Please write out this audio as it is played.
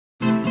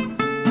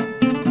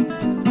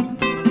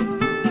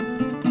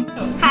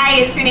Hi,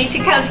 it's Renee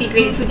Chakowski,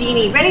 Great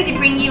Foodini, ready to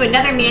bring you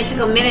another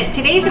magical minute.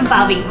 Today's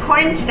involving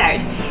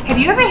cornstarch. Have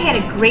you ever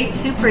had a great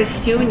soup or a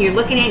stew and you're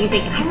looking at it and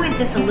you're thinking, I want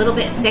this a little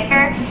bit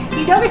thicker?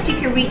 You know that you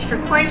can reach for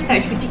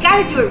cornstarch, but you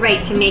gotta do it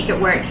right to make it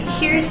work.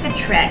 Here's the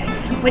trick.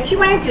 What you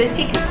wanna do is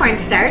take your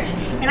cornstarch,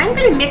 and I'm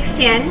gonna mix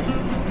in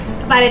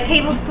about a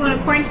tablespoon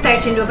of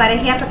cornstarch into about a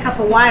half a cup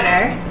of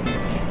water.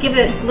 Give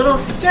it a little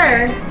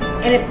stir,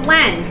 and it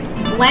blends.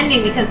 It's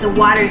blending because the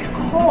water's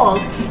cold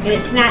and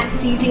it's not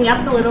seizing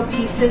up the little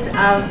pieces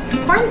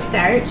of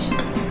cornstarch.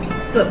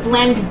 So it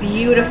blends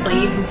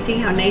beautifully. You can see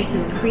how nice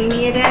and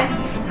creamy it is.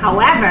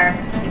 However,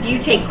 if you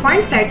take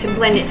cornstarch and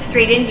blend it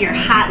straight into your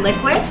hot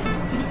liquid,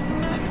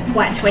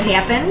 watch what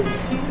happens.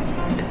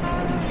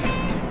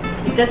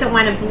 It doesn't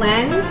want to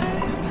blend,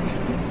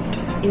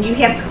 and you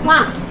have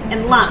clumps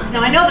and lumps.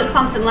 Now I know that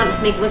clumps and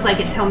lumps make it look like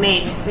it's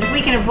homemade, but if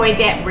we can avoid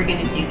that, we're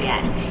gonna do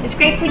that. It's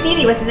Great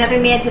Foodini with another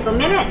magical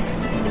minute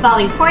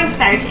involving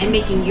cornstarch and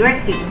making your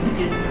soups and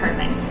stews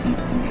perfect.